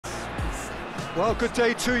Well, good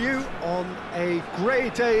day to you on a grey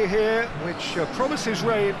day here, which promises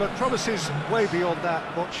rain, but promises way beyond that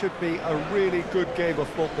what should be a really good game of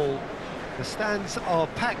football. The stands are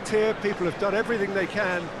packed here, people have done everything they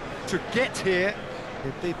can to get here.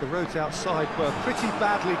 Indeed, the roads outside were pretty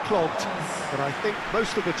badly clogged, but I think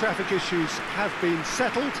most of the traffic issues have been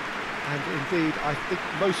settled, and indeed, I think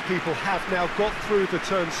most people have now got through the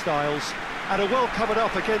turnstiles and are well covered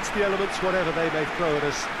up against the elements, whatever they may throw at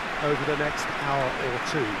us over the next hour or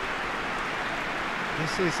two.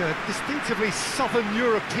 This is a distinctively southern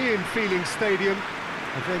European feeling stadium,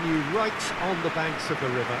 a venue right on the banks of the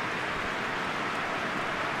river.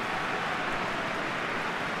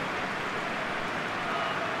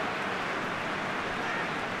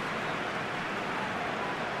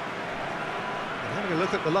 And having a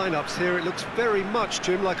look at the lineups here, it looks very much,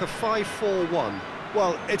 Jim, like a 5-4-1.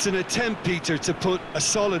 Well, it's an attempt, Peter, to put a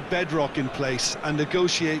solid bedrock in place and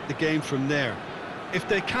negotiate the game from there. If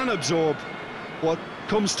they can absorb what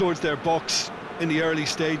comes towards their box in the early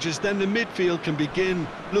stages, then the midfield can begin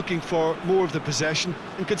looking for more of the possession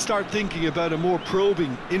and can start thinking about a more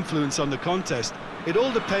probing influence on the contest. It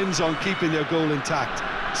all depends on keeping their goal intact,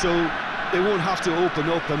 so they won't have to open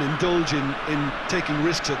up and indulge in taking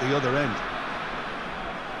risks at the other end.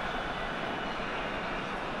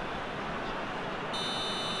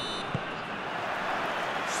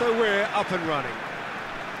 So we're up and running.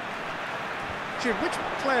 Jim, which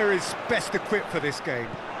player is best equipped for this game?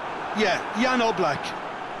 Yeah, Jan Oblak.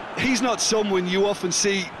 He's not someone you often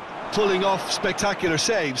see pulling off spectacular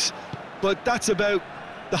saves, but that's about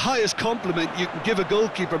the highest compliment you can give a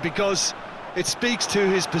goalkeeper because it speaks to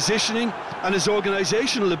his positioning and his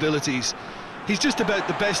organisational abilities. He's just about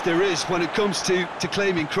the best there is when it comes to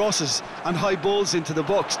claiming crosses and high balls into the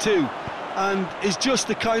box too, and is just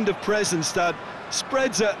the kind of presence that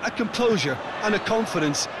spreads a composure and a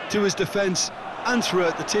confidence to his defence and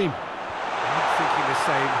throughout the team. I'm thinking the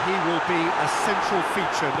same. He will be a central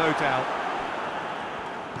feature, no doubt.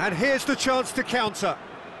 And here's the chance to counter.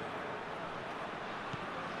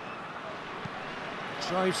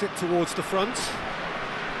 Drives it towards the front.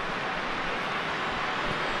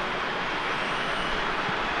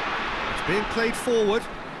 It's being played forward.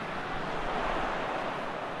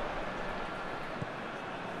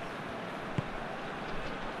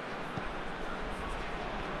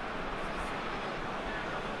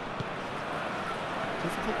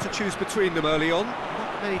 Difficult to choose between them early on.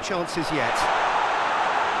 Not many chances yet.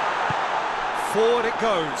 Forward it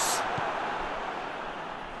goes.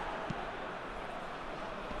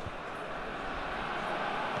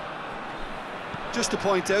 Just to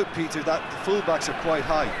point out, Peter, that the fullbacks are quite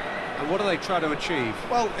high. And what do they try to achieve?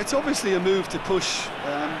 Well, it's obviously a move to push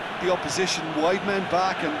the opposition wide men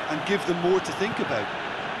back and give them more to think about.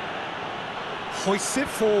 Hoists it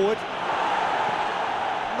forward.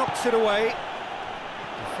 Knocks it away.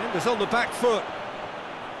 Defenders on the back foot.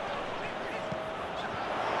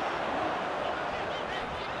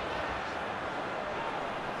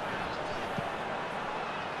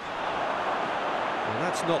 Well,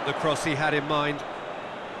 that's not the cross he had in mind.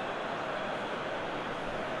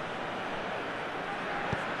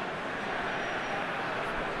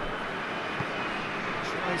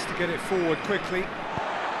 Tries to get it forward quickly.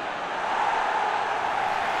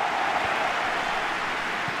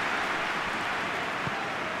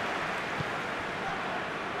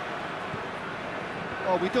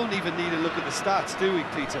 Well, we don't even need to look at the stats, do we,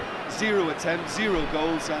 Peter? 0 attempts, 0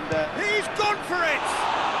 goals, and... He's gone for it!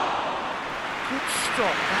 Good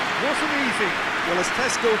stop, that wasn't easy. Well, as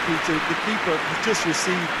test goalkeeper, the keeper has just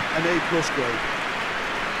received an A+ grade.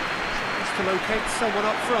 Tries to locate someone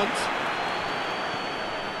up front.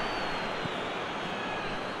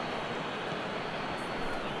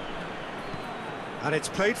 And it's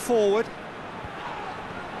played forward.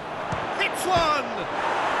 Hits one!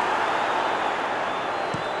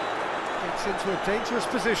 Into a dangerous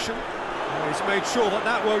position. Oh, he's made sure that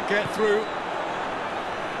that won't get through.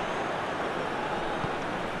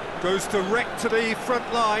 Goes direct to the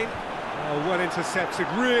front line. Oh, well intercepted,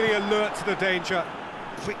 really alert to the danger.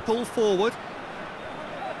 Quick ball forward.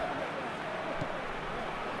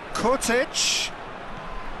 Kurtic.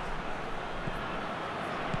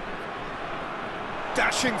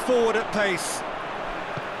 Dashing forward at pace.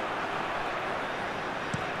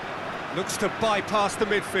 Looks to bypass the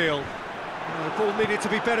midfield. The ball needed to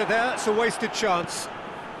be better there, it's a wasted chance.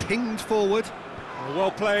 Pinged forward. Oh,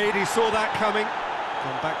 well played, he saw that coming.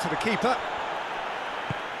 Gone back to the keeper.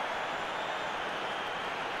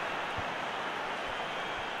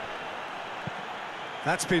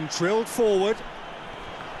 That's been drilled forward.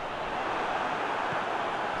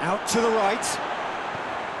 Out to the right.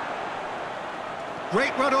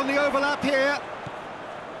 Great run on the overlap here.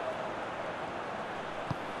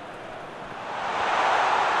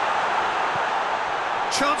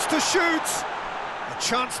 Chance to shoot. A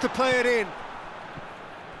chance to play it in.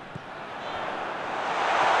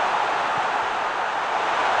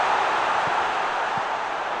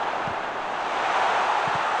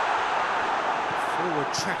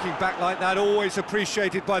 Forward tracking back like that, always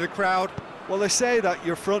appreciated by the crowd. Well, they say that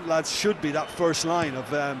your front lads should be that first line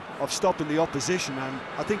of stopping the opposition, and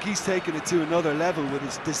I think he's taken it to another level with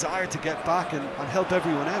his desire to get back and help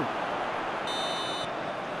everyone out.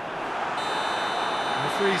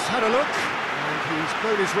 The referee's had a look, and he's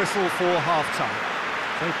blown his whistle for half-time.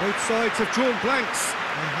 So both sides have drawn blanks.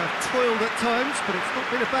 They have toiled at times, but it's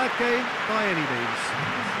not been a bad game by any means.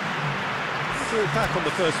 Threw it back on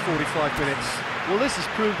the first 45 minutes. Well, this has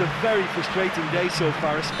proved a very frustrating day so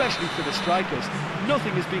far, especially for the strikers.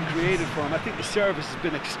 Nothing has been created for them. I think the service has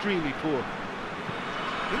been extremely poor.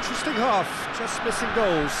 Interesting half, just missing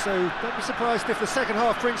goals, so don't be surprised if the second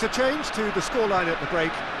half brings a change to the scoreline at the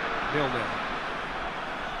break, 0-0.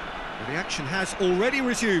 The action has already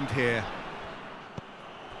resumed here.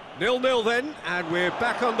 0-0 then, and we're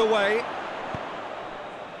back underway.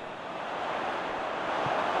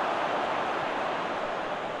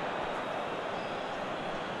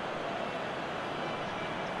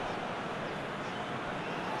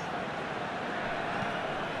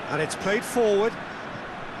 And it's played forward.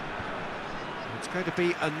 It's going to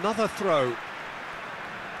be another throw.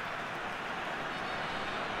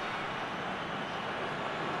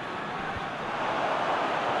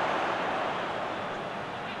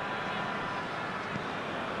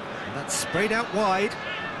 And that's sprayed out wide.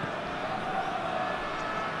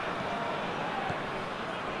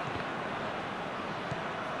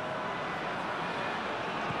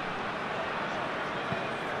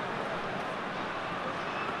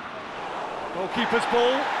 Goalkeeper's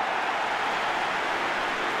ball.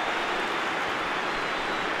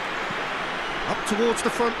 Up towards the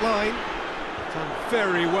front line. Done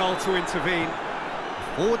very well to intervene.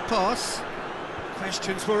 Forward pass.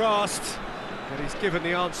 Questions were asked, but he's given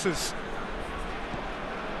the answers.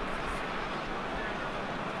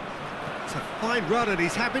 It's a fine run and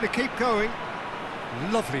he's happy to keep going.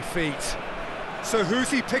 Lovely feet. So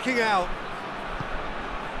who's he picking out?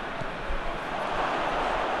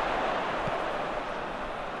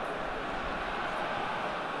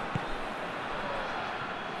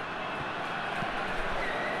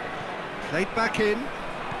 Played back in.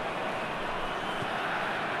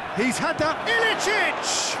 He's had that.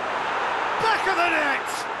 Ilicic! Back of the net!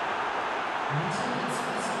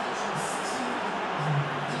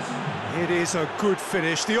 It is a good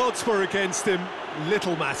finish. The odds were against him.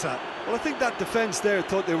 Little matter. Well, I think that defence there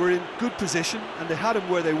thought they were in good position and they had him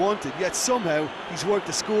where they wanted, yet somehow he's worked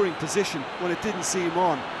the scoring position when it didn't see him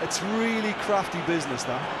on. It's really crafty business,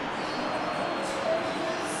 that.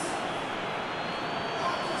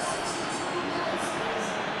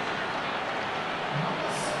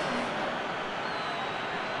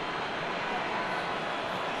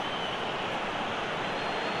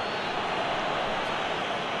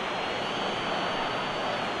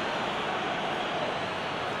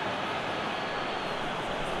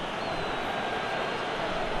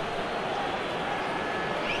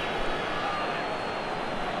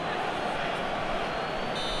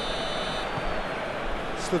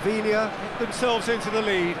 Slovenia get themselves into the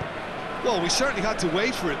lead. Well, we certainly had to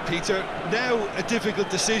wait for it, Peter. Now a difficult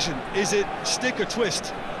decision. Is it stick or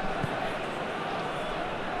twist?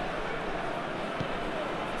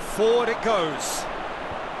 Forward it goes.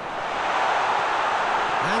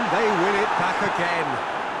 And they win it back again.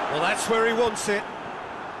 Well, that's where he wants it.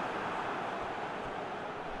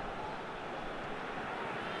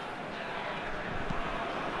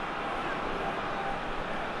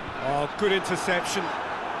 Oh, good interception.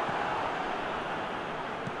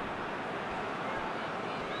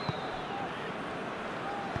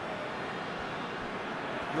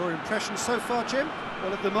 Your impression so far, Jim?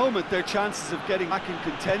 Well, at the moment, their chances of getting back in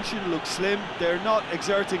contention look slim. They're not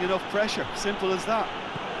exerting enough pressure. Simple as that.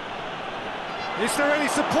 Is there any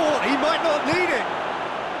support? He might not need it.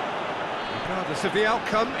 Regardless of the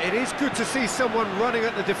outcome, it is good to see someone running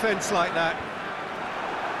at the defence like that.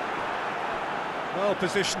 Well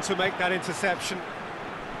positioned to make that interception.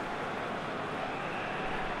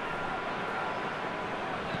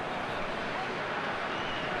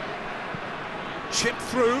 Chipped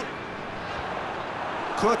through.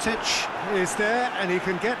 Kurtic is there and he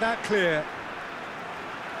can get that clear.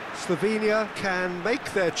 Slovenia can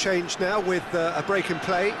make their change now with a break in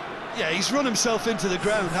play. Yeah, he's run himself into the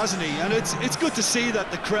ground, hasn't he? And it's good to see that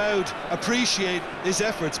the crowd appreciate his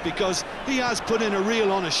efforts, because he has put in a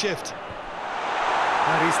real honest shift.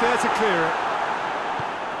 And he's there to clear it.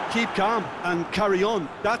 Keep calm and carry on.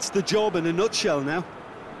 That's the job in a nutshell now.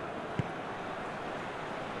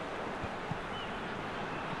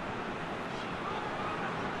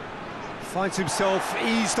 Finds himself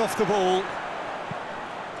eased off the ball.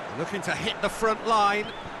 Looking to hit the front line.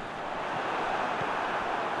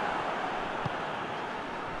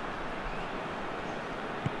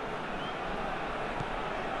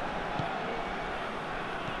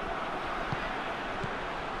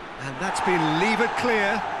 And that's been levered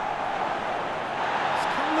clear. It's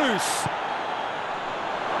come loose.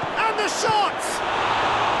 And the shot!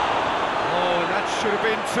 Oh, that should have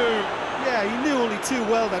been two. Yeah, he knew only too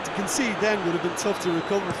well that to concede then would have been tough to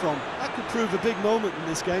recover from. That could prove a big moment in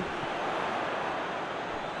this game.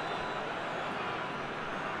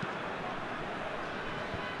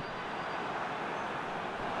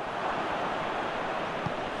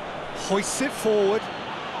 Hoists it forward.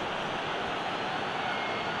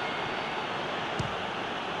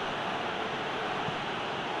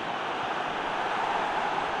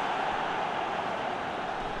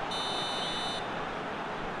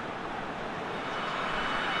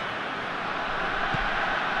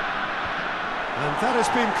 And that has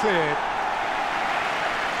been cleared.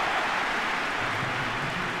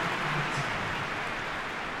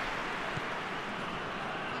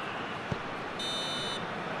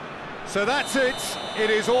 So that's it. It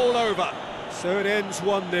is all over. So it ends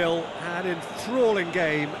 1-0, an enthralling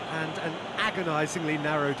game and an agonisingly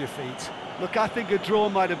narrow defeat. Look, I think a draw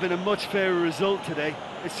might have been a much fairer result today.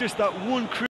 It's just that one